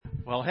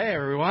Well, hey,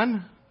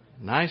 everyone.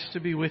 Nice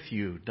to be with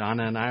you.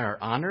 Donna and I are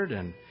honored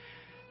and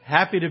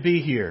happy to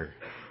be here.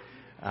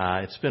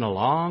 It's been a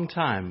long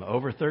time,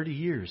 over 30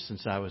 years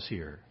since I was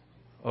here.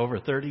 Over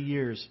 30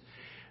 years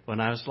when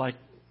I was like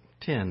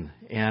 10.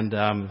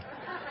 And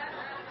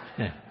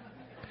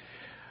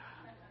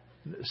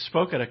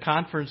spoke at a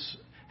conference.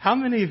 How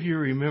many of you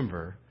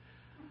remember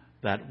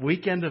that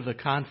weekend of the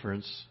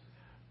conference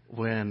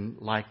when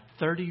like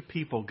 30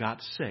 people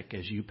got sick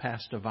as you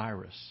passed a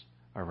virus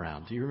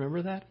around? Do you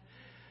remember that?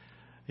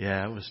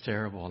 Yeah, it was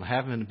terrible. And I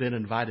haven't been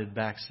invited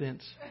back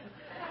since.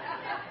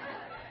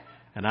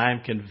 And I am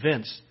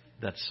convinced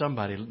that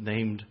somebody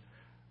named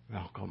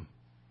Malcolm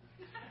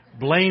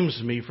blames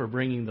me for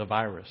bringing the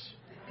virus.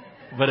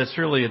 But it's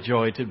really a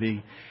joy to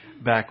be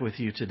back with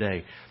you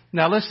today.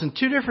 Now listen,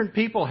 two different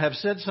people have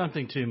said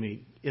something to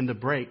me in the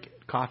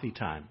break, coffee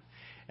time.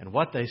 And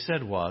what they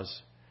said was,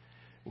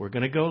 we're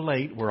going to go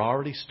late. We're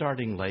already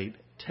starting late.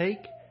 Take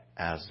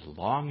as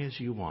long as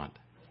you want.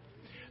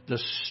 The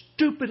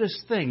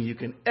stupidest thing you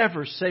can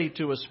ever say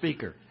to a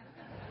speaker.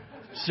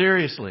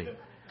 Seriously.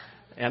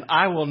 And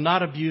I will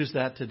not abuse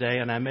that today,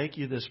 and I make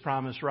you this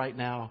promise right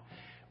now.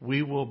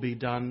 We will be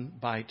done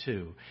by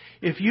 2.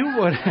 If you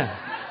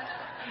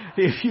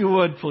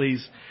would,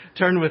 please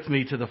turn with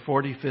me to the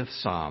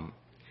 45th Psalm.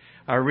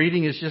 Our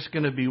reading is just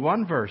going to be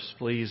one verse,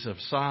 please, of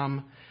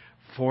Psalm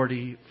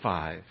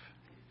 45.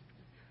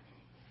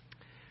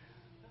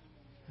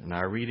 And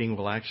our reading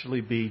will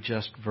actually be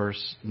just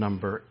verse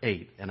number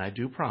 8. And I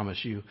do promise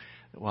you,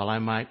 while I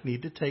might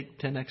need to take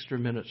 10 extra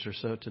minutes or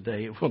so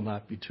today, it will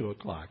not be 2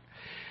 o'clock.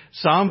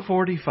 Psalm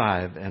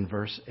 45 and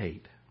verse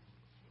 8.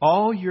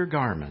 All your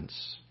garments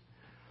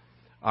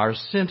are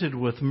scented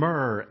with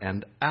myrrh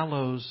and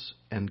aloes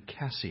and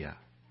cassia,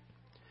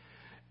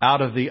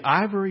 out of the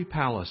ivory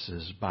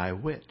palaces by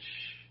which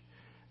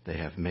they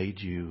have made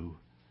you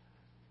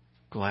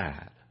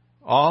glad.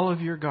 All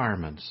of your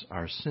garments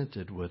are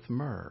scented with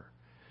myrrh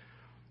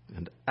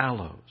and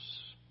aloes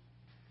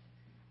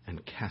and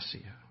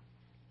cassia.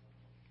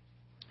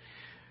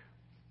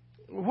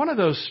 One of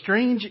those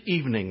strange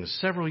evenings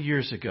several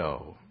years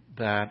ago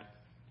that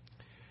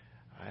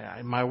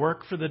my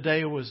work for the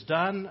day was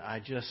done. I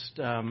just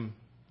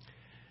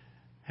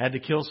had to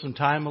kill some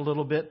time a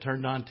little bit,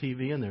 turned on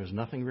TV, and there was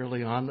nothing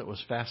really on that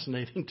was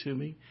fascinating to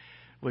me,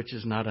 which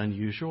is not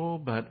unusual.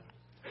 But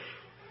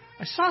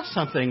I saw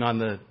something on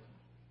the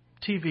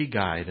TV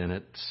guide, and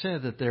it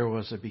said that there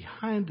was a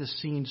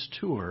behind-the-scenes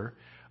tour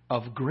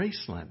of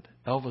Graceland,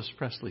 Elvis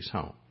Presley's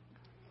home.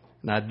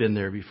 And I'd been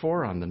there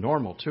before on the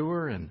normal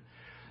tour and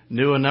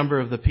knew a number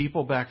of the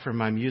people back from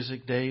my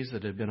music days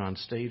that had been on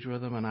stage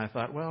with him. And I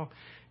thought, well,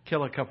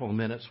 kill a couple of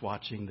minutes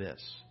watching this.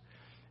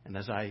 And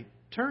as I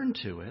turned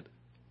to it,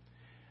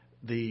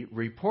 the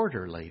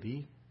reporter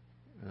lady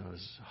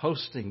was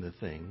hosting the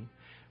thing.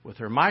 With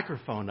her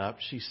microphone up,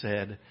 she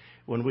said,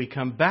 when we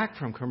come back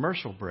from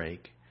commercial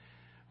break,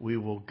 we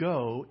will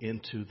go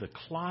into the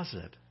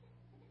closet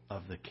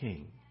of the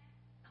king.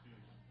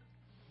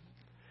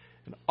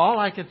 And all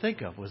I could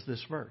think of was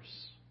this verse.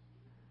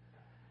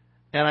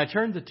 And I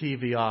turned the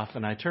TV off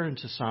and I turned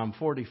to Psalm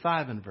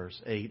 45 and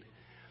verse 8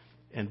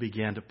 and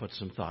began to put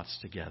some thoughts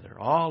together.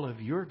 All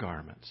of your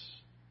garments,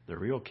 the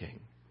real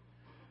king,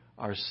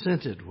 are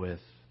scented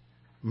with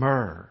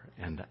myrrh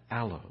and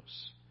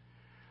aloes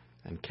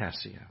and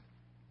cassia.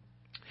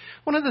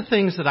 One of the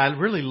things that I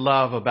really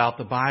love about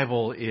the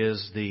Bible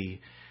is the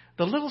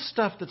little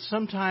stuff that's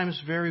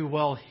sometimes very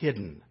well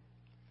hidden,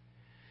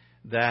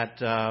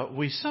 that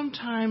we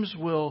sometimes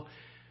will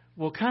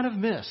kind of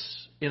miss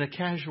in a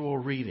casual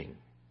reading.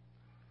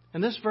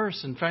 And this verse,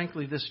 and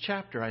frankly this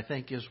chapter, I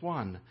think is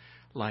one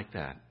like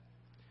that.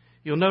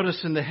 You'll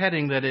notice in the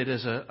heading that it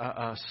is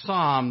a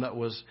psalm that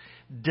was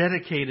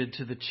dedicated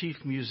to the chief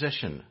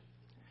musician,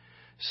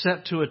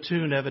 set to a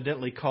tune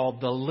evidently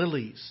called The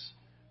Lilies,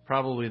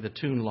 probably the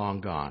tune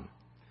long gone.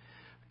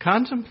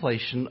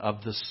 Contemplation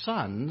of the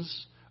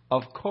sons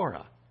of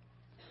Korah,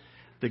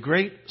 the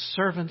great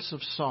servants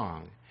of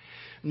song.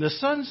 And the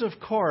sons of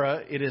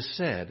Korah, it is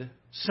said,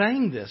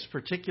 sang this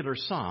particular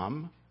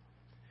psalm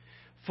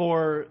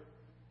for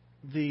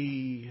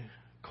the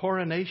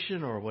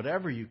coronation, or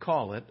whatever you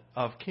call it,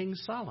 of King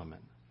Solomon.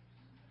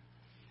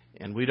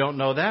 And we don't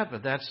know that,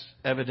 but that's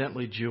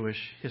evidently Jewish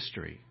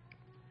history.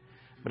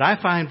 But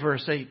I find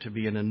verse 8 to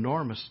be an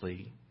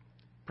enormously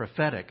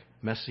prophetic,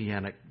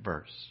 messianic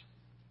verse.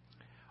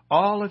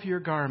 All of your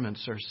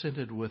garments are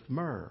scented with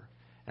myrrh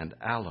and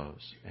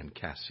aloes and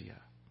cassia,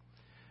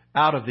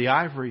 out of the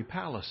ivory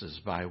palaces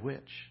by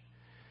which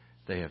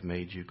they have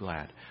made you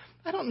glad.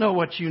 I don't know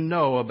what you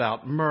know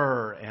about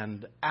myrrh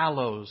and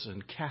aloes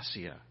and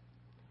cassia.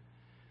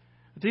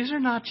 These are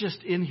not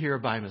just in here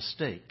by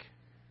mistake.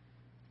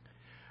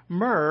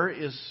 Myrrh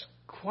is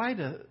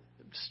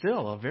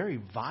still a very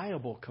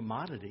viable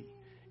commodity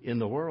in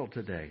the world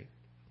today.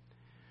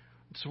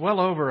 It's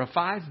well over a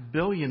 $5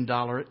 billion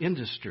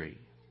industry.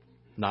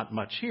 Not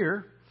much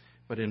here,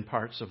 but in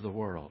parts of the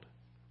world.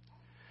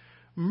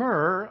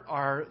 Myrrh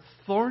are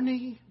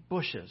thorny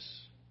bushes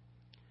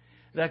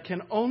that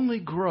can only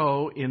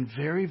grow in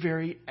very,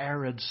 very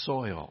arid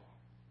soil.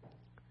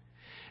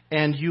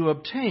 And you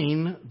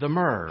obtain the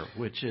myrrh,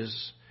 which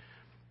is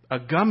a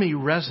gummy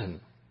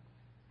resin.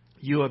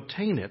 You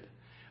obtain it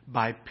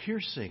by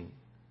piercing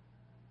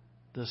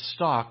the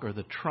stalk or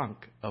the trunk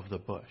of the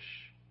bush.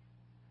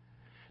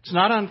 It's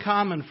not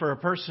uncommon for a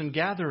person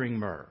gathering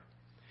myrrh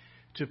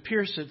to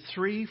pierce it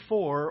 300,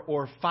 400,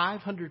 or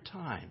 500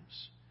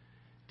 times,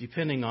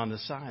 depending on the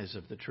size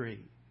of the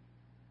tree.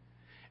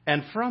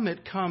 And from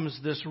it comes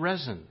this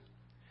resin,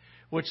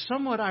 which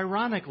somewhat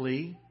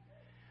ironically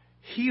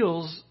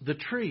heals the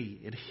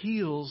tree. It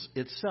heals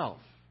itself.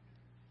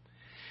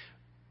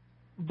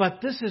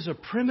 But this is a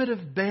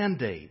primitive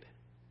Band-Aid.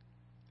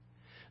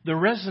 The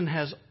resin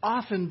has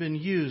often been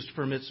used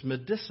from its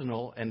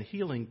medicinal and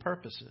healing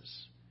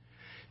purposes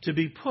to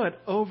be put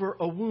over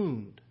a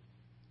wound.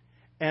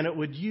 And it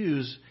would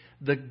use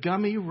the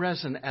gummy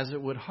resin as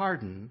it would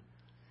harden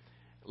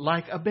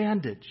like a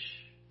bandage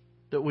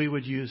that we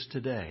would use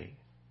today.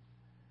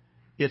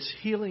 Its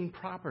healing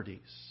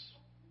properties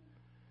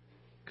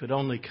could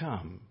only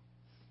come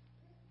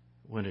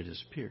when it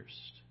is pierced.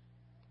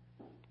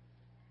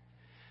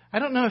 I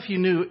don't know if you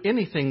knew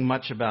anything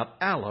much about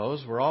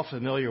aloes. We're all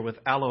familiar with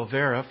aloe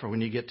vera for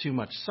when you get too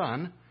much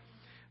sun.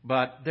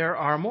 But there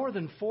are more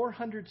than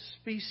 400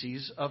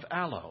 species of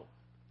aloe,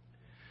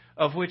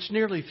 of which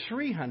nearly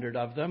 300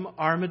 of them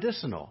are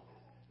medicinal,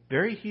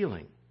 very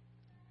healing.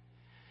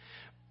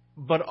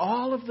 But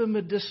all of the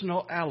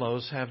medicinal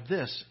aloes have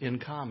this in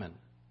common.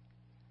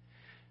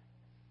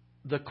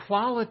 The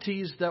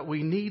qualities that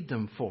we need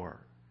them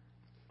for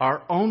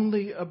are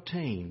only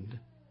obtained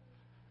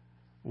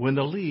when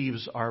the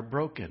leaves are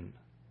broken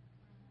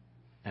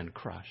and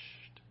crushed.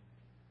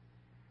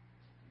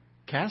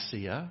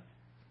 Cassia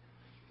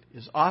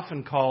is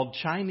often called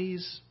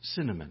Chinese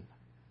cinnamon.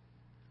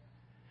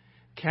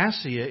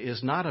 Cassia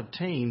is not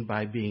obtained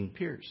by being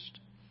pierced.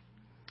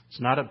 It's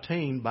not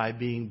obtained by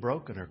being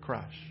broken or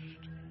crushed.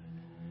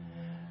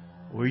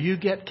 Where you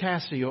get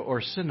cassia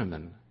or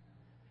cinnamon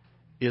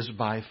is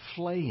by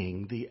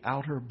flaying the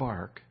outer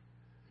bark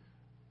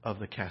of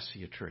the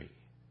cassia tree.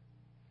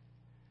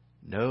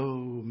 No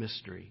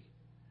mystery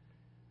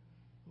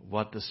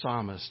what the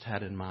psalmist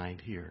had in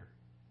mind here.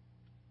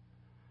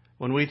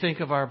 When we think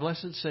of our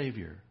blessed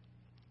Savior,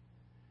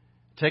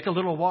 take a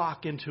little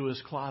walk into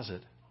his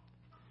closet.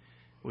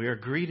 We are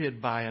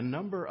greeted by a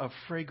number of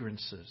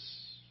fragrances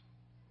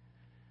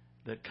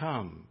that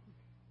come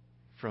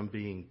from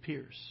being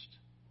pierced,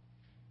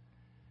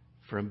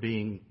 from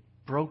being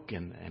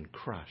broken and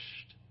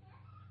crushed,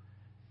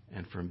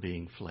 and from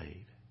being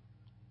flayed.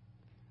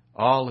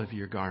 All of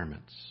your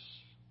garments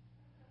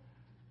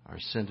are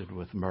scented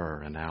with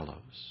myrrh and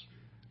aloes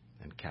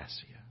and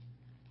cassia.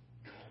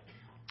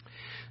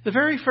 The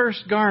very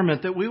first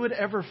garment that we would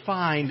ever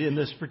find in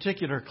this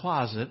particular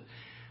closet,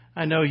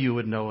 I know you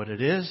would know what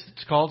it is.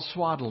 It's called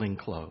swaddling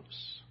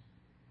clothes.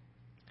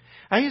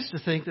 I used to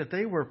think that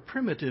they were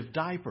primitive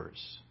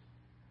diapers,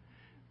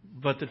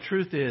 but the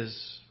truth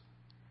is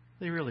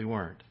they really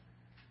weren't.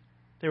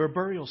 They were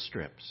burial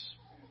strips.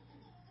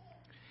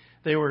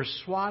 They were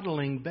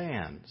swaddling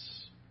bands.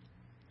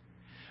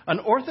 An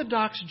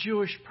Orthodox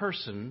Jewish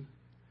person,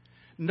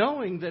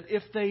 knowing that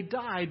if they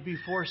died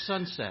before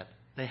sunset,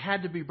 they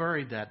had to be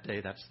buried that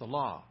day. That's the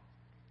law.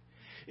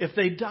 If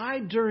they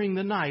died during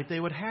the night, they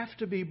would have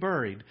to be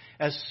buried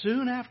as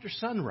soon after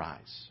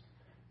sunrise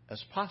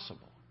as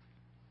possible.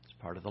 It's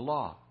part of the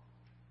law.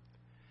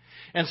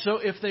 And so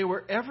if they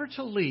were ever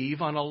to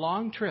leave on a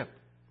long trip,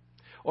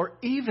 or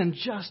even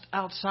just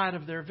outside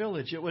of their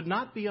village, it would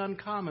not be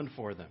uncommon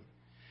for them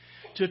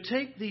to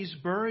take these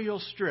burial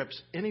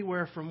strips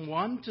anywhere from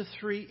 1 to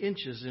 3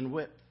 inches in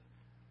width.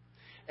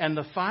 And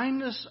the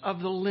fineness of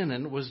the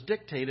linen was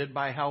dictated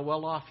by how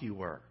well off you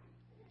were.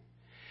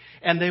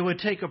 And they would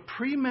take a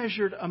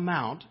pre-measured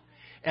amount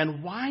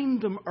and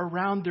wind them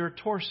around their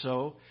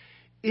torso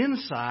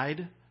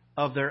inside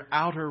of their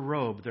outer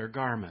robe, their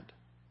garment.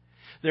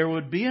 There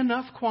would be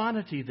enough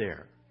quantity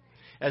there,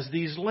 as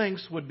these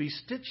lengths would be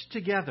stitched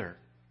together.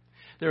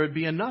 There would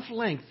be enough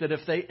length that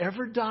if they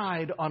ever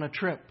died on a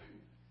trip,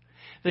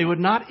 they would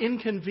not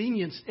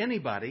inconvenience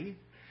anybody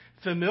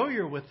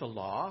familiar with the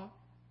law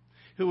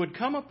who would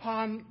come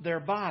upon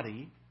their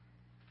body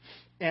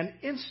and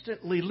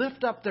instantly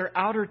lift up their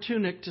outer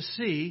tunic to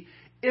see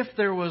if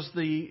there was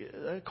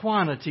the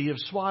quantity of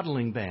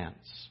swaddling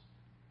bands.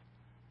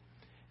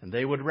 And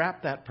they would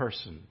wrap that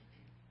person.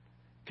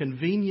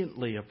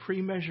 Conveniently, a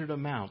pre-measured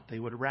amount, they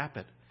would wrap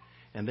it.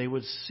 And they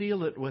would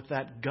seal it with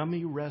that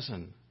gummy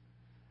resin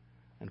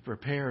and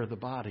prepare the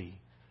body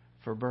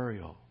for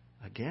burial.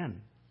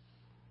 Again,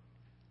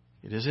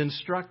 it is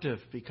instructive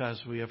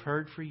because we have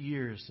heard for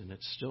years, and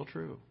it's still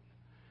true,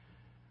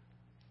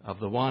 of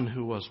the one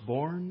who was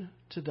born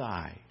to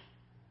die,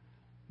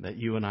 that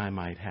you and I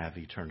might have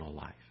eternal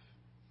life.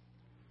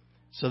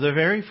 So the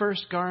very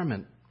first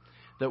garment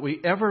that we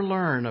ever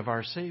learn of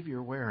our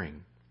Savior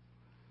wearing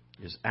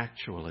is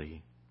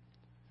actually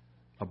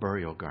a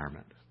burial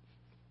garment.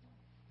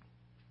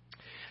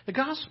 The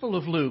Gospel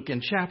of Luke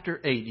in chapter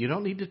 8, you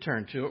don't need to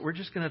turn to it. We're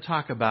just going to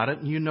talk about it,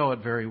 and you know it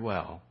very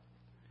well.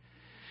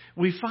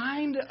 We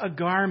find a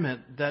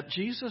garment that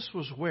Jesus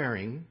was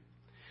wearing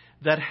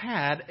that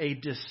had a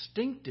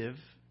distinctive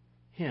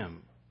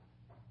hem.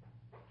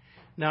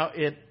 Now,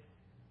 it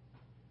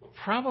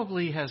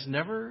probably has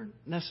never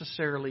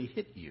necessarily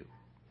hit you.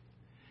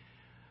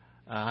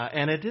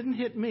 And it didn't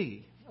hit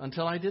me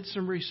until I did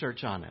some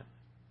research on it,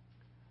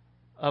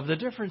 of the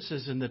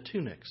differences in the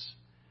tunics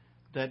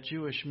that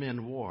Jewish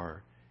men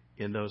wore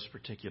in those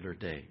particular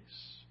days.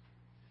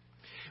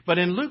 But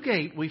in Luke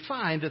 8, we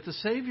find that the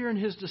Savior and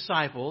his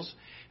disciples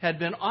had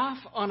been off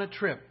on a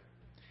trip.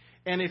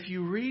 And if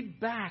you read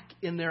back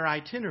in their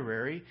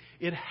itinerary,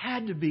 it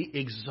had to be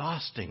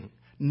exhausting,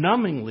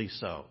 numbingly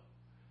so.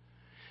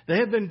 They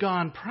had been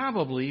gone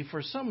probably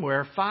for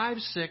somewhere 5,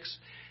 6,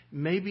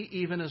 maybe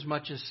even as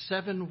much as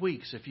 7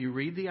 weeks, if you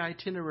read the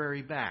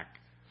itinerary back.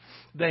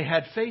 They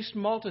had faced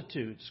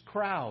multitudes,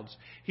 crowds.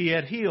 He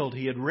had healed.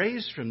 He had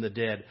raised from the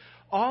dead.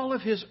 All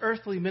of his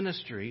earthly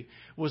ministry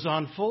was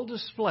on full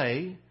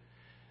display,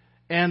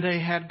 and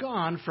they had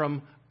gone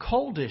from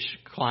coldish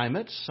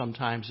climates,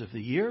 sometimes of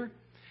the year,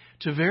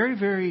 to very,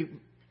 very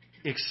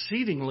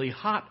exceedingly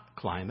hot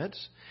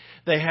climates.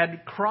 They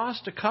had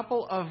crossed a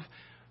couple of,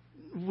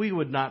 we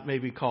would not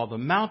maybe call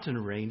them mountain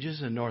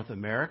ranges in North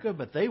America,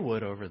 but they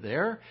would over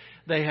there.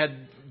 They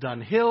had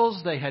done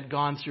hills. They had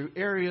gone through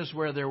areas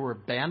where there were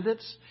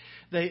bandits.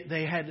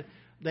 They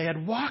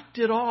had walked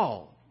it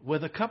all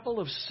with a couple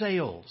of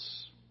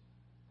sails.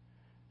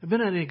 It had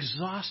been an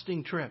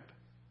exhausting trip.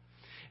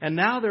 And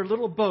now their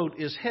little boat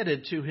is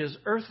headed to his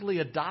earthly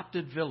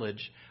adopted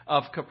village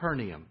of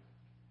Capernaum.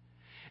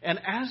 And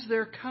as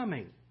they're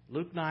coming,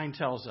 Luke 9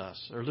 tells us,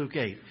 or Luke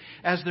 8,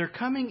 as they're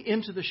coming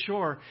into the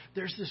shore,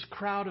 there's this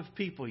crowd of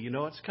people. You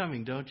know it's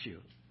coming, don't you?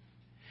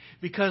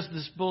 Because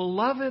this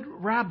beloved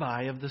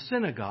rabbi of the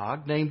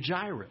synagogue named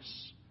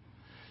Jairus,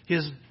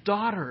 his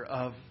daughter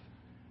of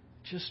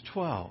just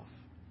 12,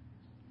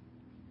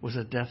 was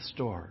at death's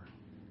door.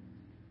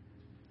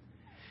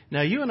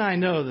 Now, you and I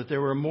know that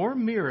there were more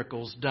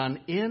miracles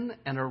done in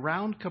and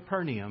around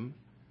Capernaum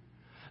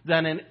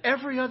than in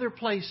every other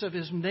place of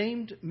his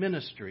named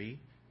ministry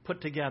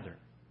put together.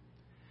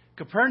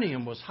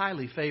 Capernaum was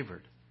highly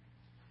favored.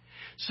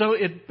 So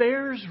it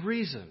bears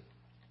reason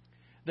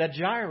that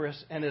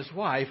Jairus and his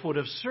wife would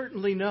have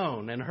certainly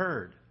known and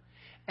heard,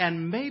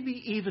 and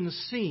maybe even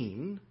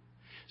seen,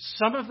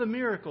 some of the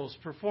miracles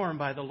performed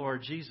by the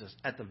Lord Jesus.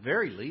 At the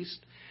very least,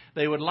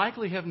 they would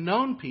likely have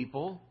known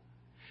people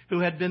who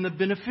had been the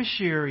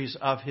beneficiaries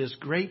of his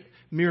great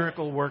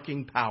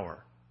miracle-working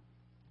power.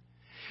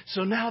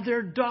 So now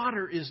their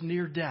daughter is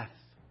near death.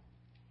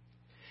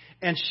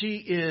 And she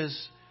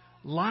is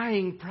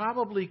lying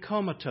probably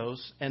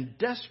comatose, and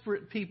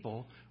desperate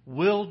people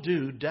will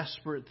do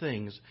desperate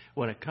things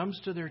when it comes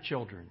to their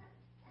children.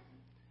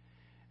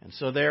 And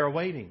so they are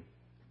waiting.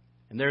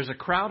 And there's a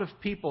crowd of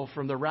people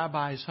from the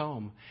rabbi's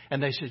home.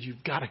 And they said,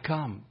 you've got to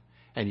come.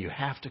 And you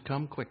have to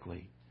come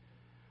quickly.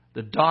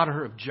 The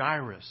daughter of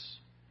Jairus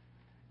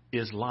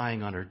is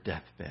lying on her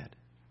deathbed.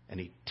 And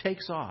he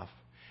takes off.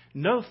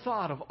 No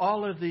thought of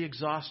all of the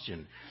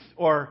exhaustion.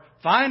 Or,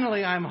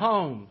 finally, I'm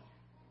home.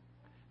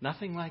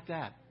 Nothing like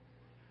that.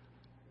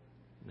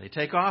 They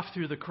take off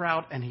through the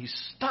crowd, and he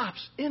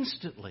stops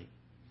instantly.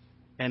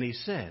 And he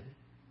said,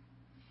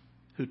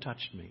 who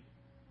touched me?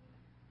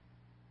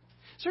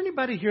 Is there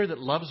anybody here that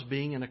loves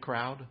being in a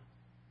crowd?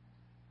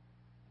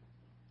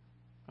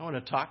 I want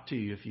to talk to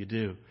you if you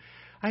do.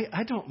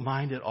 I don't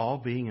mind at all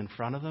being in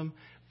front of them.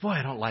 Boy,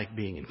 I don't like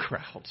being in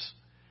crowds,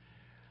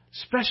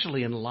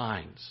 especially in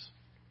lines.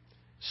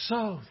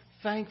 So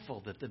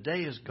thankful that the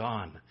day is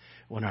gone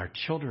when our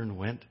children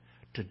went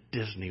to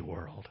Disney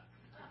World.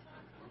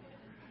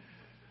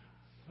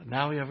 But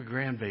now we have a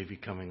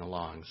grandbaby coming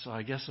along, so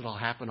I guess it'll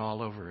happen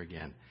all over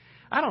again.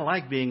 I don't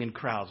like being in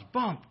crowds,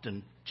 bumped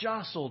and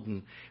jostled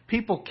and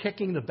people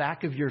kicking the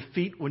back of your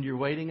feet when you're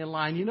waiting in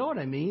line. You know what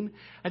I mean?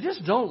 I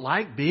just don't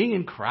like being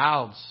in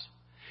crowds.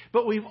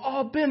 But we've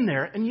all been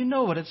there, and you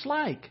know what it's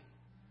like.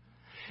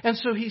 And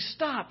so he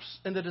stops,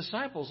 and the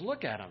disciples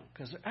look at him,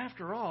 because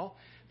after all,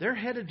 they're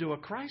headed to a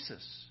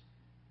crisis.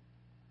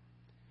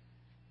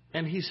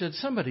 And he said,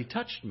 somebody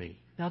touched me.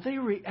 Now, they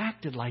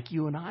reacted like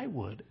you and I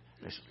would.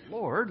 They said,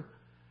 Lord,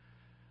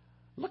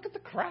 look at the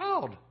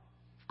crowd.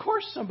 Of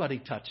course somebody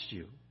touched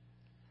you.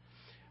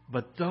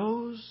 But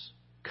those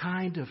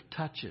kind of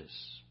touches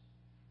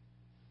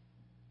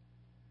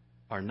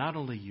are not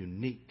only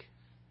unique,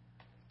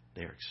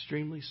 they are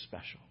extremely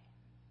special.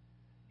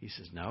 He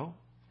says, no,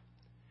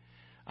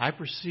 I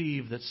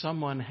perceive that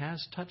someone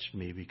has touched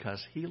me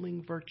because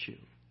healing virtue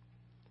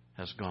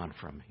has gone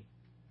from me.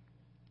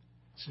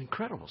 It's an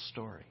incredible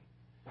story.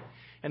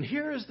 And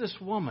here is this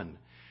woman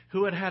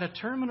who had had a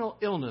terminal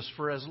illness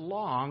for as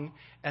long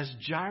as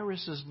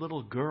Jairus'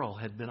 little girl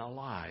had been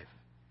alive.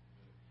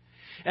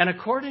 And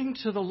according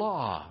to the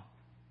law,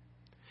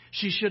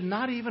 she should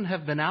not even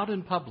have been out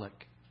in public.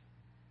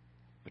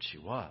 But she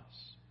was,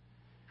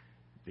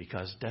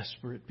 because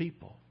desperate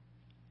people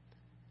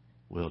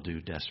will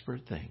do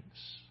desperate things.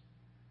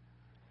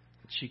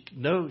 She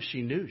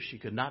knew she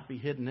could not be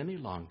hidden any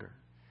longer.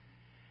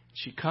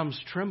 She comes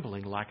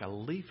trembling like a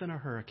leaf in a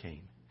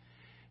hurricane,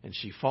 and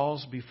she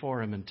falls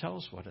before him and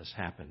tells what has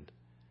happened.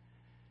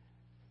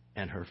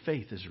 And her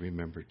faith is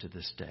remembered to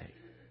this day.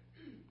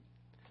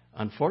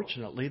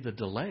 Unfortunately, the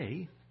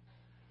delay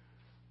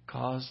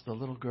caused the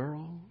little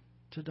girl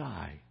to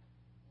die.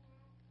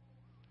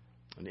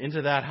 And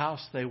into that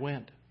house they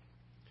went.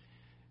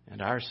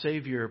 And our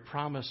Savior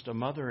promised a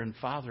mother and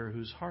father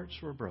whose hearts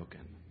were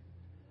broken,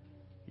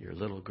 your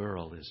little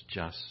girl is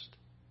just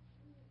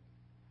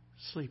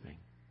sleeping.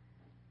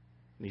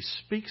 And he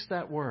speaks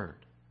that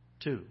word,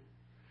 too.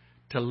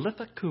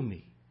 Talitha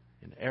Kumi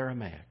in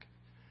Aramaic.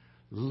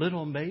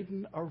 Little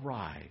maiden,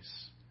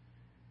 arise.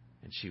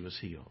 And she was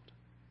healed.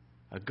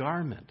 A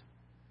garment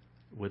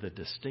with a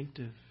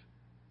distinctive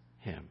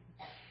hem.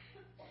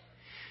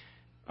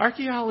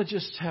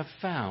 Archaeologists have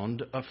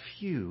found a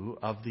few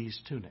of these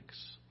tunics.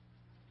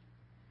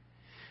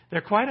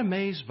 They're quite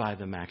amazed by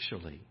them,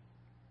 actually.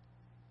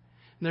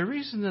 And the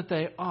reason that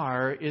they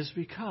are is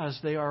because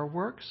they are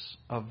works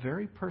of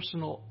very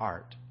personal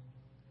art.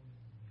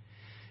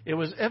 It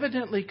was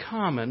evidently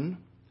common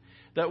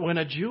that when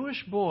a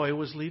Jewish boy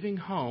was leaving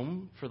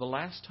home for the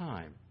last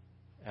time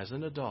as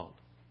an adult,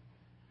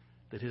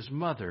 that his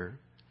mother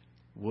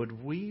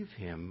would weave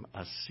him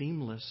a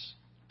seamless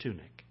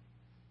tunic.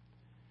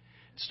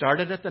 It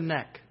started at the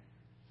neck.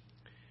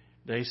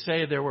 They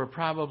say there were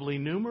probably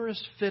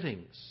numerous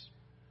fittings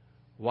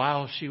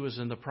while she was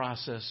in the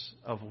process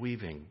of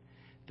weaving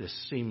this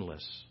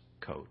seamless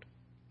coat.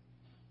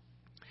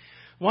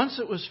 Once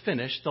it was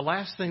finished, the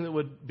last thing that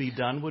would be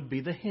done would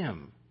be the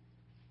hem.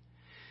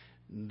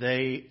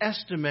 They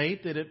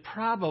estimate that it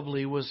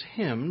probably was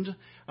hemmed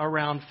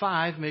around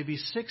 5, maybe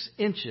 6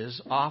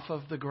 inches off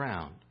of the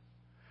ground.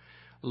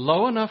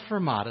 Low enough for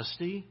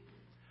modesty,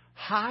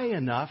 high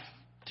enough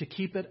to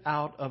keep it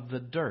out of the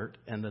dirt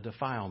and the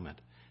defilement.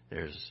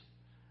 There's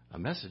a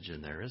message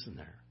in there, isn't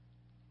there?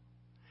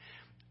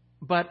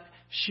 But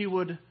she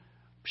would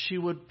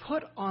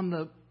put on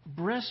the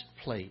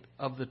breastplate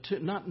of the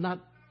not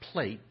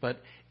plate,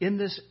 but in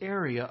this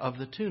area of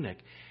the tunic.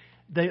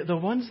 The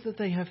ones that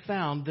they have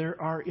found, there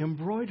are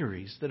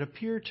embroideries that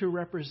appear to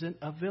represent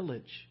a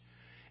village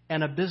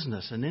and a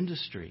business, an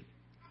industry.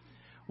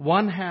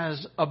 One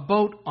has a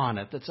boat on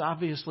it that's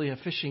obviously a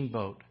fishing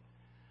boat.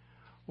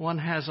 One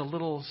has a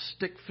little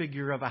stick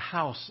figure of a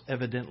house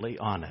evidently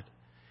on it.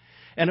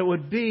 And it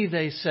would be,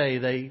 they say,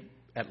 they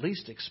at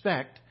least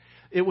expect,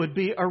 it would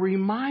be a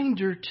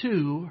reminder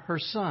to her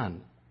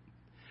son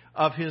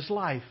of his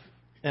life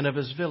and of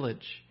his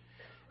village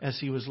as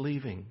he was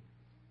leaving.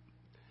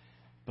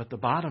 But the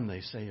bottom,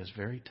 they say, is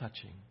very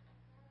touching.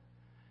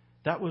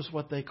 That was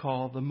what they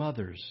call the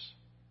mother's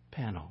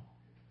panel,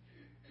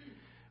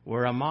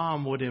 where a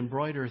mom would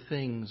embroider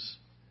things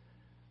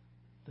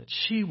that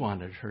she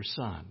wanted her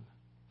son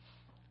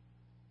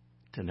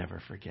to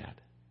never forget.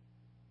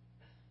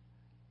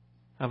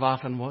 I've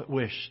often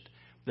wished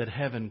that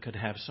heaven could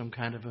have some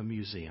kind of a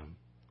museum.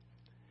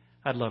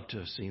 I'd love to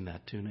have seen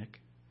that tunic.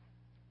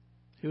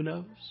 Who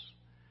knows?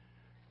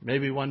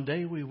 Maybe one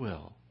day we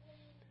will.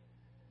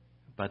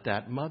 But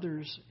that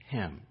mother's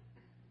hem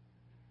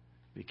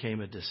became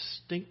a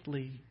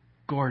distinctly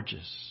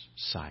gorgeous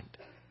sight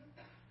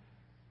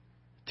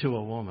to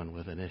a woman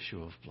with an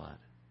issue of blood.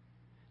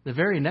 The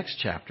very next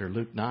chapter,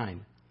 Luke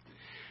 9,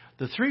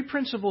 the 3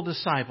 principal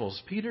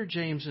disciples, Peter,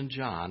 James, and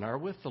John, are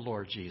with the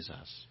Lord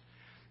Jesus.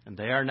 And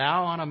they are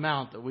now on a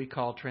mount that we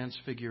call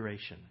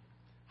Transfiguration.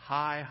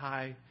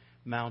 High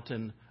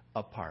mountain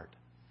apart.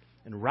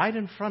 And right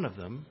in front of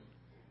them,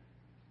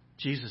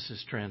 Jesus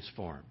is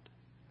transformed.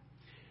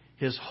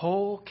 His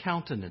whole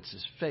countenance,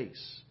 his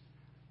face,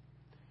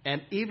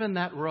 and even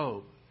that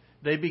robe,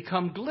 they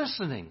become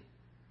glistening.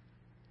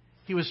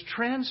 He was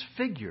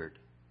transfigured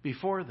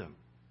before them.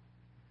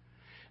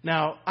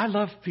 Now, I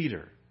love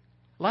Peter.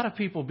 A lot of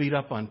people beat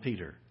up on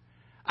Peter.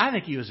 I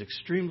think he was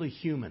extremely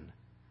human.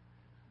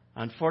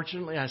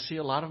 Unfortunately, I see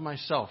a lot of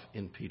myself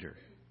in Peter.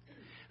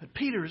 But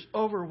Peter is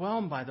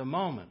overwhelmed by the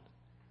moment.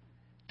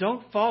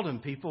 Don't fault him,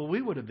 people.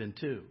 We would have been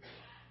too.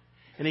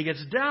 And he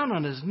gets down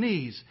on his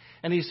knees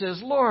and he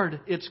says, Lord,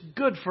 it's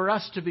good for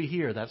us to be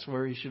here. That's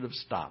where he should have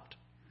stopped.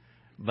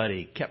 But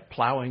he kept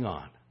plowing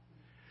on.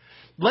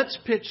 Let's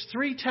pitch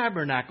 3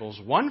 tabernacles,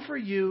 one for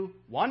you,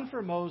 one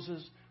for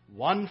Moses,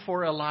 one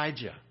for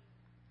Elijah.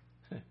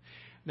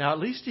 Now, at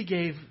least he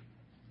gave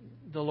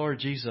the Lord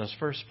Jesus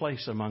first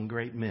place among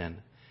great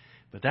men.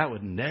 But that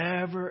would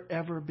never,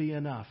 ever be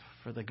enough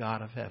for the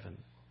God of heaven.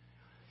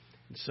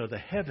 And so the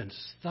heavens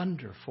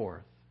thunder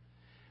forth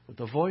with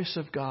the voice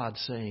of God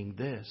saying,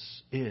 this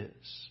is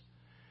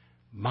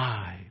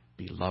my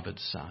beloved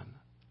Son.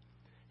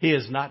 He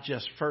is not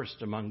just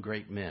first among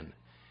great men.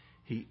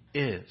 He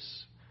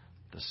is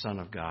the Son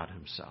of God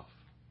himself.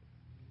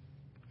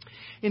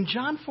 In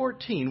John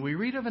 14, we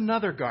read of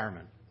another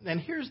garment. And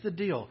here's the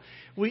deal.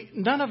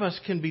 None of us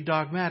can be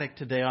dogmatic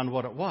today on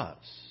what it was.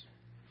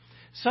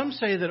 Some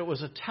say that it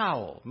was a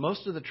towel.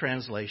 Most of the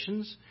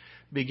translations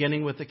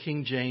beginning with the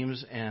King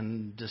James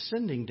and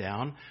descending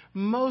down.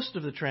 Most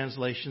of the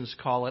translations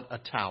call it a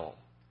towel.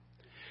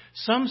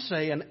 Some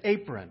say an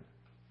apron.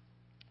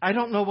 I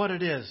don't know what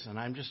it is, and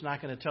I'm just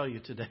not going to tell you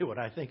today what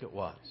I think it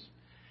was.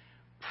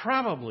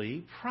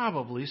 Probably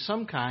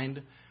some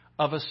kind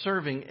of a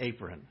serving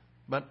apron,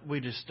 but we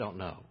just don't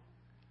know.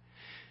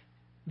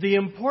 The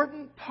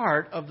important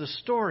part of the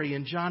story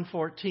in John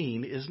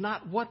 14 is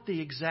not what the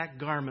exact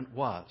garment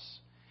was.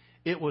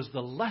 It was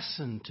the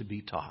lesson to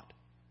be taught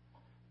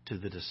to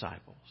the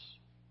disciples.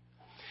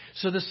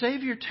 So the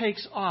Savior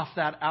takes off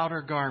that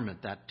outer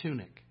garment, that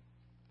tunic,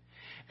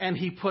 and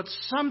he puts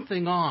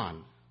something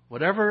on,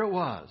 whatever it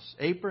was,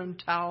 apron,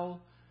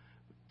 towel,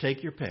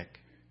 take your pick.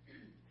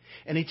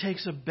 And he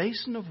takes a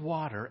basin of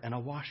water and a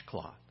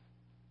washcloth.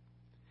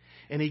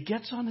 And he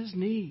gets on his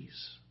knees.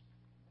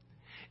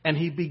 And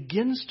he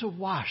begins to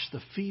wash the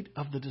feet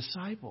of the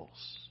disciples.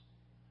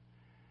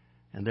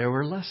 And there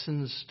were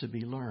lessons to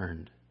be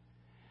learned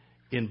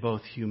in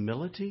both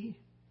humility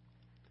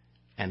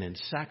and in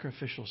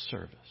sacrificial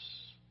service.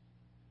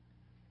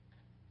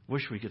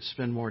 Wish we could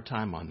spend more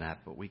time on that,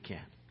 but we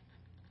can't.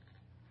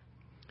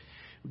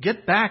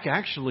 Get back,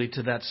 actually,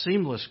 to that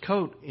seamless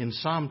coat in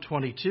Psalm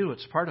 22.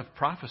 It's part of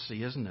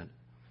prophecy, isn't it?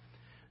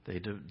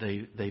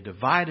 They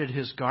divided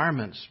his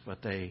garments,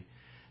 but they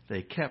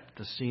kept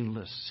the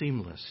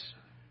seamless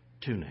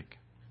tunic.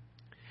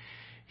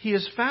 He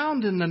is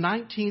found in the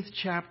 19th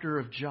chapter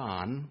of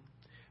John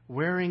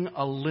wearing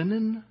a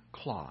linen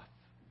cloth.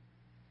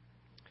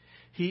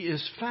 He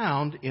is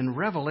found in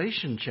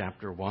Revelation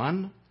chapter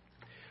 1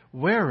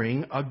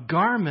 wearing a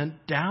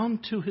garment down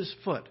to his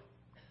foot.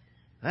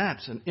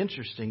 That's an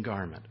interesting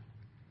garment.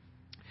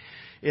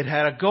 It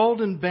had a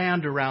golden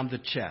band around the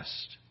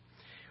chest.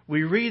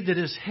 We read that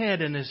his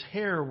head and his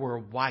hair were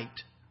white.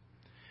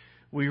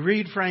 We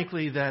read,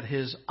 frankly, that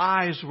his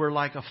eyes were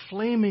like a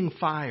flaming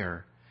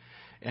fire.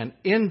 And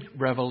in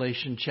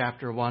Revelation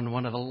chapter 1,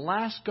 one of the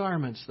last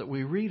garments that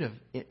we read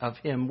of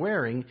him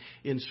wearing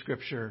in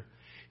Scripture,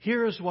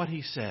 here is what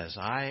he says: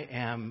 I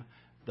am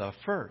the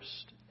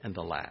first and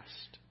the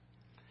last.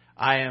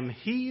 I am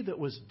he that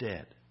was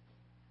dead,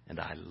 and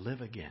I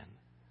live again.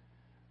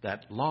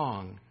 That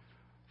long,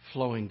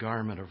 flowing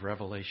garment of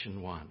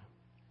Revelation 1.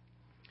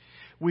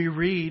 We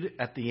read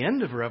at the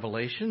end of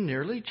Revelation,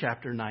 nearly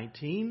chapter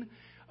 19,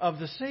 of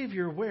the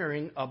Savior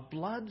wearing a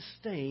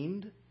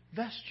blood-stained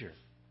vesture.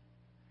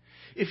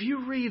 If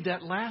you read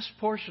that last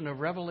portion of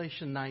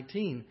Revelation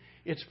 19,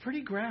 it's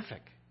pretty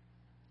graphic.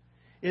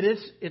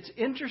 It's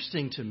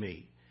interesting to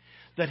me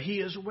that he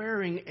is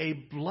wearing a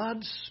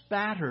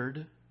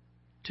blood-spattered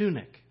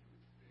tunic.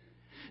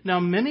 Now,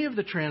 many of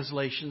the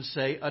translations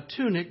say a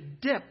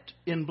tunic dipped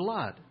in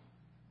blood.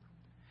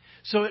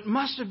 So it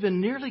must have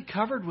been nearly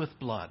covered with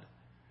blood.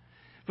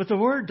 But the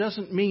word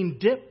doesn't mean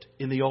dipped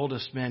in the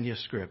oldest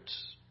manuscripts.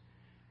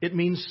 It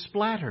means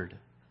splattered.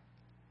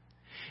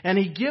 And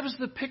he gives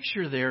the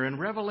picture there in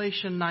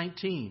Revelation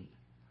 19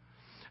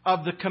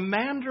 of the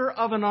commander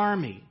of an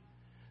army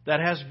that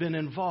has been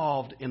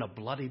involved in a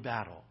bloody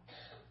battle.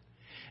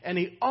 And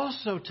he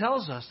also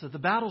tells us that the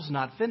battle's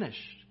not finished.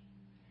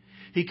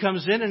 He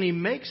comes in and he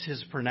makes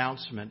his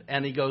pronouncement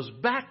and he goes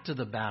back to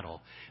the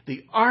battle.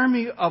 The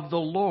army of the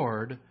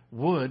Lord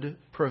would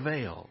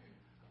prevail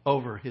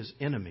over his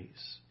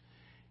enemies.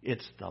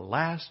 It's the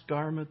last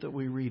garment that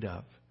we read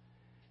of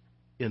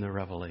in the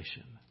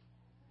Revelation.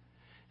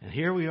 And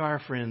here we are,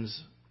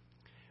 friends,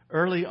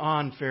 early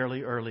on,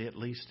 fairly early, at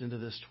least into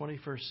this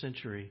 21st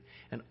century,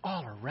 and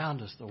all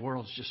around us the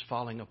world's just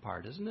falling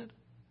apart, isn't it?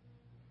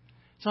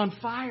 It's on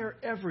fire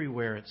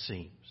everywhere, it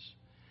seems.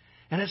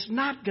 And it's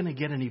not going to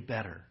get any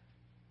better.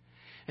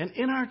 And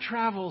in our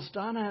travels,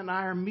 Donna and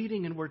I are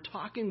meeting and we're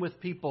talking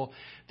with people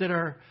that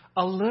are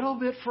a little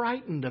bit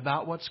frightened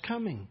about what's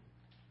coming.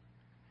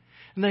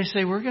 And they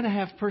say, we're going to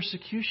have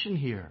persecution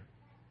here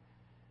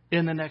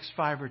in the next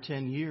 5 or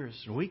 10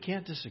 years. And we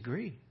can't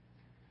disagree.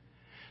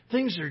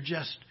 Things are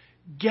just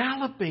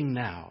galloping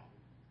now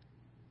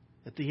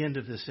at the end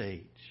of this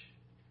age.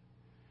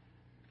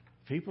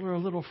 People are a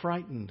little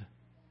frightened.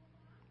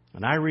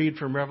 When I read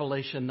from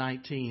Revelation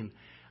 19,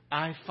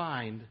 I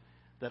find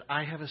that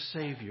I have a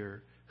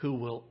Savior who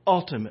will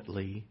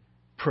ultimately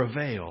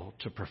prevail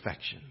to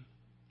perfection.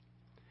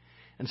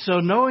 And so,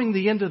 knowing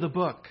the end of the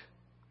book,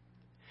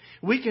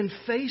 we can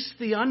face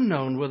the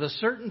unknown with a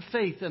certain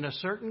faith and a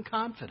certain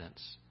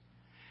confidence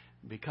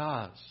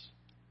because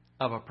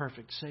of a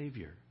perfect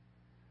Savior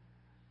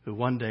who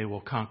one day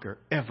will conquer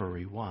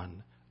every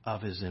one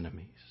of his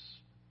enemies.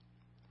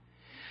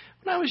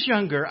 When I was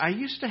younger, I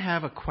used to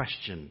have a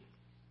question.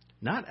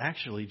 Not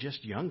actually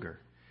just younger.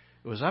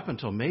 It was up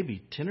until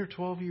maybe 10 or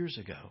 12 years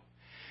ago.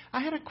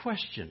 I had a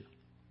question.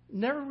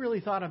 Never really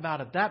thought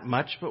about it that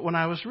much, but when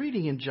I was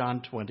reading in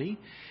John 20,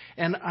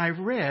 and I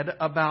read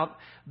about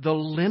the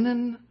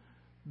linen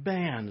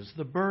bands,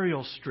 the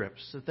burial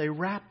strips that they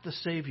wrapped the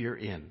Savior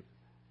in.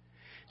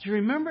 Do you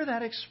remember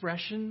that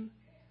expression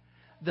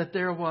that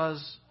there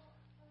was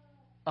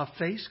a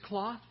face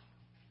cloth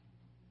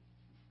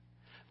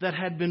that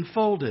had been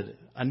folded,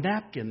 a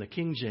napkin, the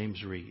King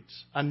James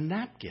reads, a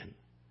napkin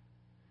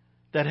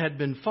that had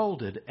been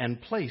folded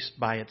and placed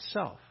by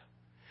itself,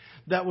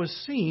 that was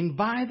seen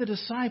by the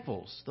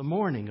disciples the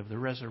morning of the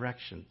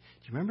resurrection.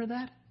 Do you remember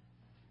that?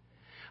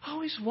 I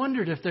always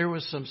wondered if there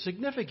was some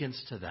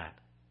significance to that.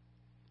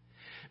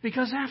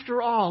 Because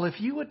after all,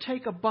 if you would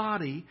take a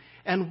body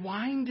and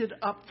wind it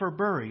up for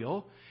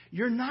burial,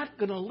 you're not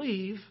going to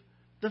leave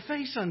the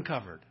face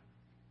uncovered.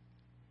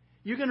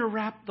 You're going to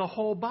wrap the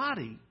whole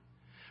body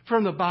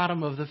from the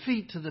bottom of the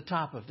feet to the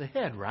top of the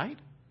head, right?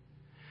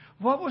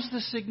 What was the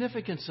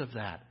significance of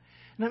that?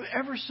 And I'm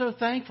ever so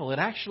thankful it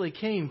actually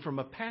came from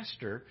a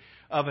pastor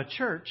of a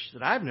church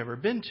that I've never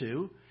been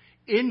to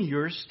in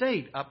your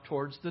state up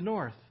towards the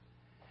north.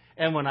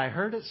 And when I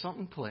heard it,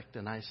 something clicked,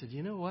 and I said,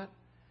 you know what?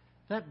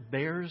 That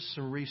bears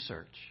some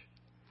research.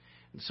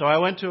 And so I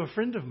went to a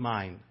friend of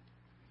mine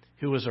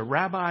who was a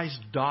rabbi's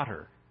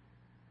daughter,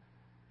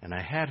 and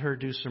I had her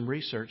do some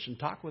research and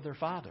talk with her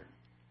father.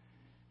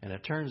 And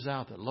it turns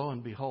out that, lo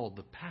and behold,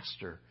 the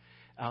pastor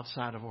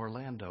outside of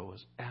Orlando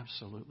was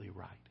absolutely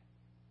right.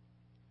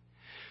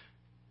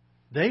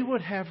 They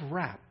would have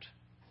wrapped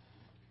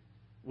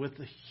with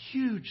the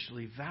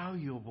hugely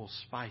valuable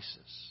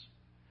spices.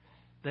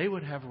 They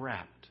would have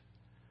wrapped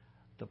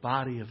the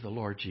body of the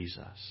Lord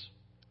Jesus.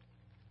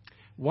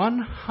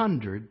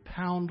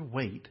 100-pound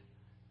weight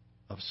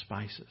of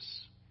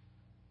spices.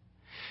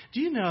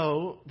 Do you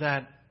know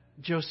that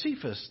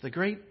Josephus, the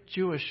great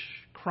Jewish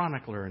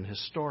chronicler and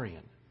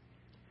historian,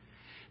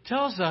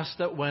 tells us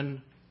that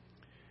when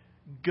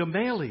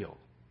Gamaliel,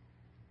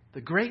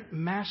 the great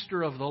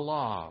master of the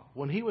law,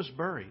 when he was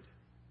buried,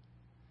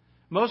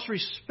 most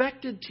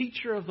respected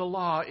teacher of the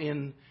law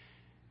in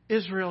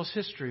Israel's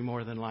history,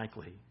 more than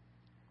likely,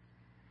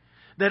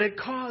 that it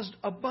caused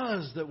a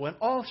buzz that went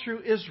all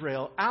through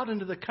Israel, out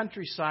into the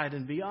countryside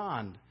and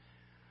beyond,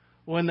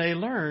 when they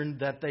learned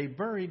that they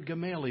buried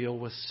Gamaliel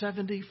with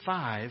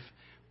 75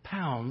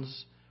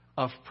 pounds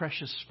of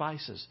precious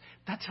spices.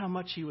 That's how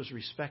much he was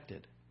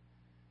respected.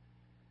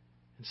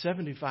 And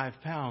 75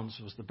 pounds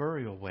was the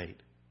burial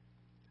weight.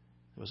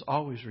 It was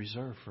always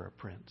reserved for a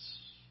prince.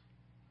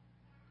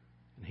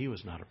 And he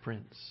was not a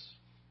prince.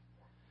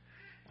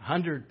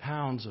 100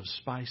 pounds of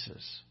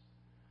spices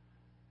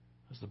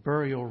was the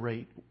burial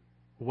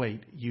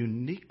weight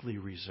uniquely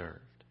reserved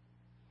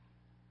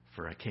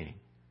for a king.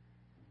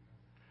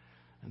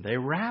 And they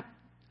wrapped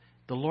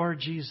the Lord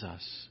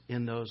Jesus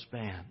in those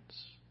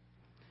bands,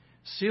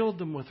 sealed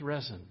them with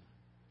resin.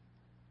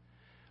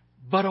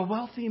 But a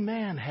wealthy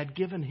man had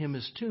given him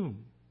his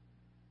tomb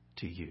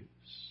to use.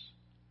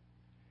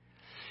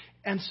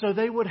 And so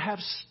they would have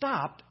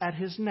stopped at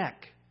his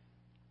neck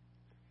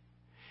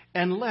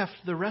and left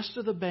the rest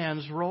of the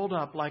bands rolled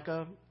up like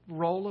a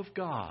roll of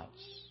gauze.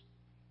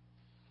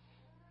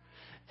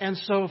 And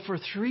so for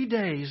 3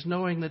 days,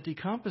 knowing that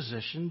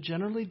decomposition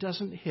generally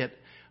doesn't hit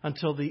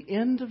until the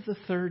end of the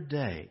third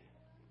day,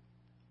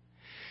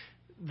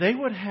 they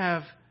would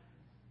have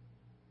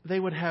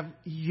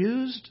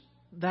used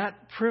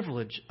that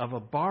privilege of a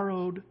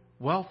borrowed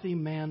wealthy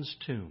man's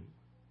tomb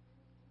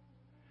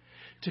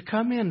to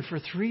come in for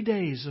 3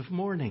 days of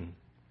mourning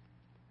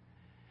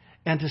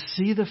and to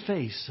see the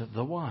face of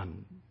the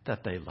one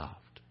that they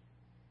loved.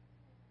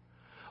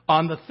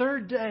 On the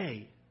third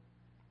day,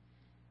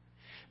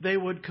 they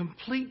would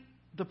complete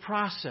the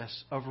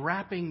process of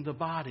wrapping the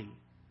body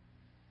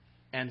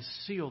and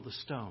seal the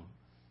stone.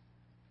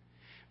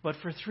 But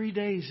for 3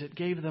 days, it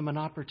gave them an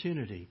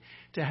opportunity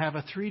to have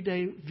a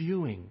 3-day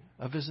viewing,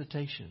 a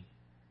visitation.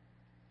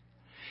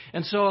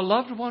 And so a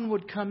loved one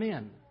would come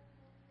in,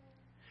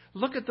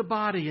 look at the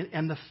body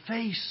and the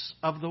face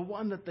of the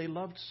one that they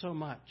loved so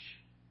much.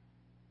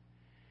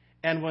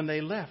 And when they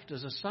left,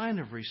 as a sign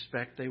of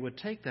respect, they would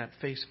take that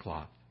face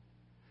cloth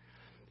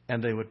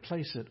and they would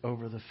place it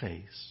over the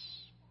face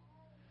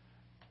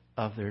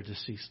of their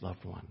deceased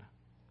loved one.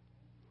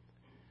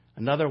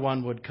 Another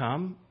one would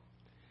come,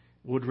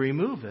 would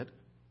remove it,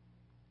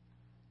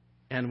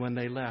 and when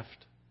they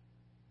left,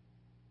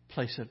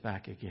 place it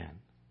back again.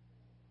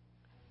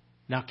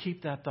 Now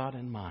keep that thought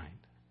in mind.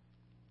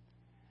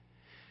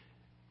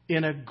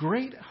 In a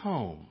great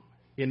home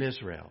in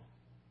Israel,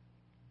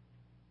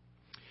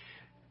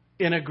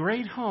 in a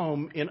great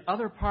home in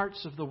other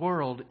parts of the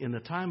world in the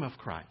time of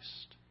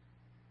Christ,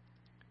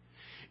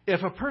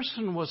 if a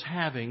person was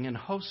having and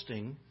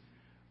hosting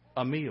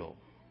a meal,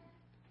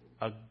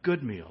 a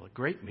good meal, a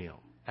great meal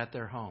at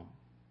their home,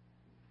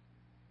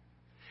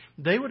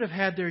 they would have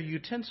had their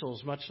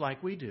utensils much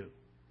like we do.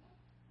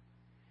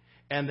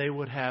 And they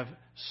would have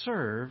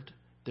served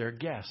their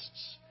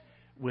guests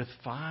with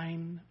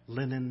fine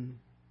linen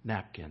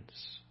napkins.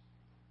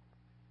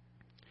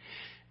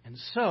 And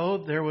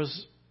so there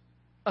was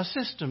a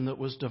system that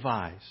was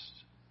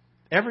devised.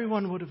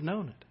 Everyone would have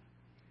known it.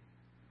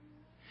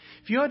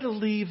 If you had to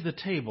leave the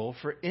table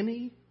for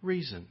any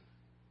reason,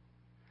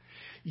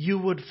 you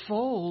would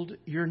fold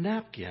your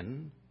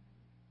napkin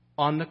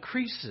on the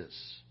creases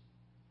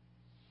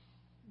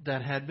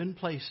that had been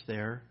placed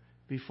there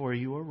before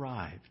you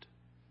arrived.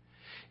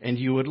 And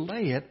you would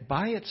lay it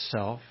by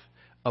itself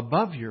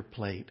above your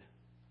plate.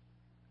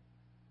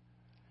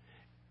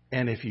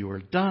 And if you were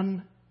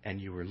done, and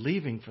you were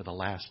leaving for the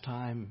last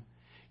time,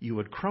 you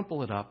would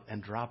crumple it up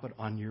and drop it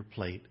on your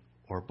plate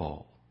or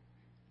bowl.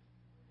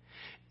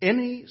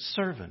 Any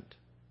servant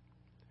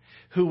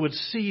who would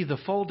see the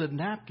folded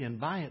napkin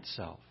by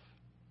itself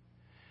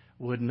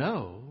would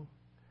know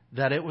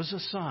that it was a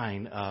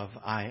sign of,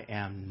 I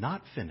am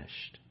not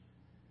finished.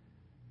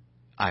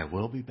 I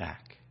will be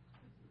back.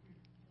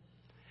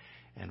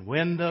 And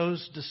when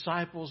those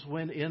disciples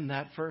went in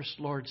that first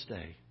Lord's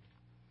Day,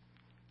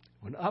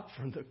 when up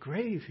from the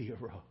grave he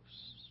arose,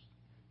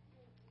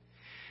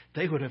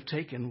 they would have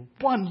taken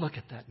one look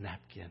at that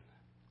napkin,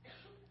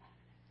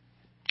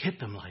 hit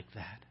them like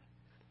that.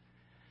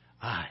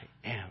 I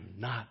am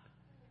not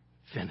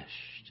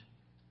finished.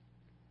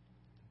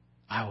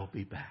 I will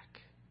be back.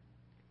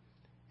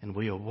 And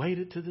we await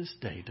it to this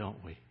day,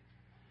 don't we?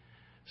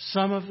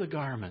 Some of the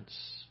garments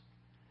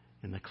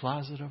in the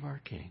closet of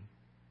our King,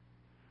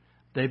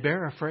 they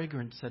bear a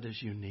fragrance that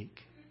is unique.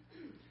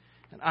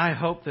 And I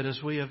hope that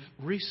as we have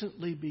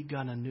recently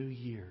begun a new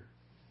year,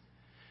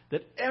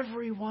 that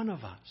every one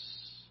of us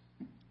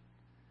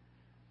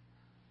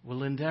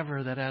will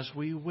endeavor that as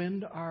we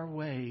wend our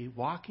way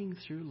walking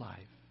through life,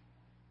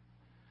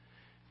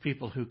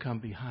 people who come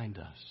behind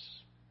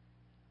us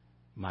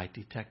might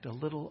detect a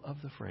little of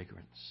the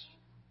fragrance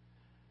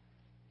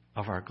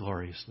of our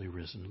gloriously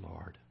risen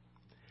Lord.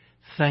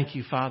 Thank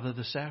you, Father,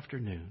 this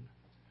afternoon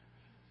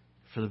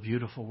for the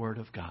beautiful Word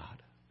of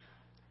God.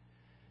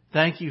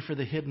 Thank you for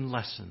the hidden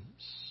lessons.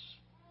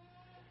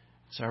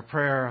 It's our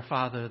prayer,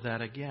 Father,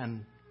 that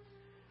again,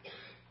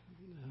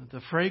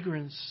 the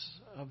fragrance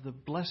of the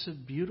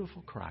blessed,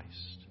 beautiful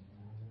Christ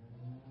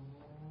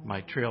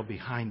might trail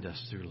behind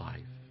us through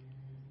life.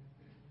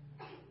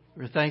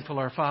 We're thankful,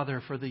 our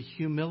Father, for the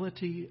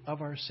humility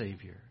of our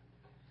Savior.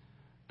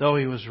 Though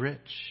he was rich,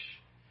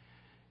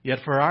 yet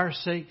for our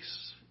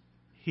sakes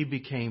he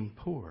became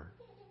poor,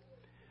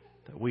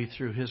 that we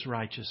through his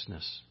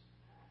righteousness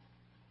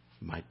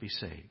might be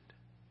saved.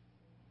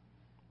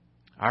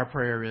 Our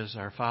prayer is,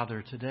 our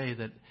Father, today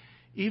that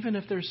even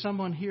if there's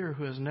someone here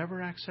who has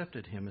never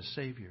accepted him as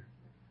Savior,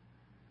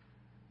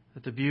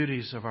 that the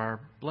beauties of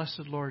our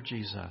blessed Lord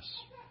Jesus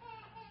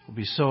will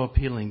be so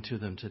appealing to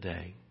them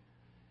today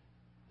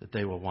that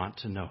they will want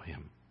to know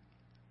him.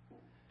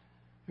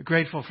 We're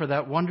grateful for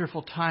that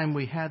wonderful time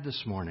we had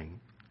this morning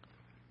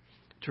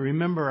to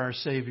remember our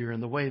Savior in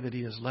the way that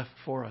he has left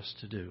for us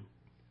to do.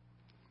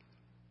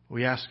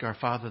 We ask our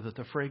Father that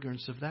the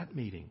fragrance of that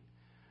meeting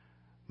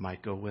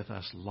might go with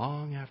us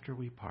long after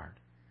we part.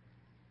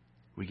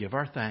 We give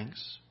our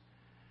thanks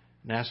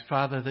and ask,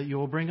 Father, that you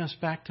will bring us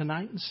back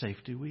tonight in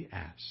safety, we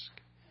ask.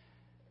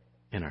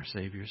 In our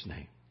Savior's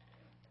name.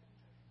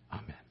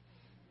 Amen.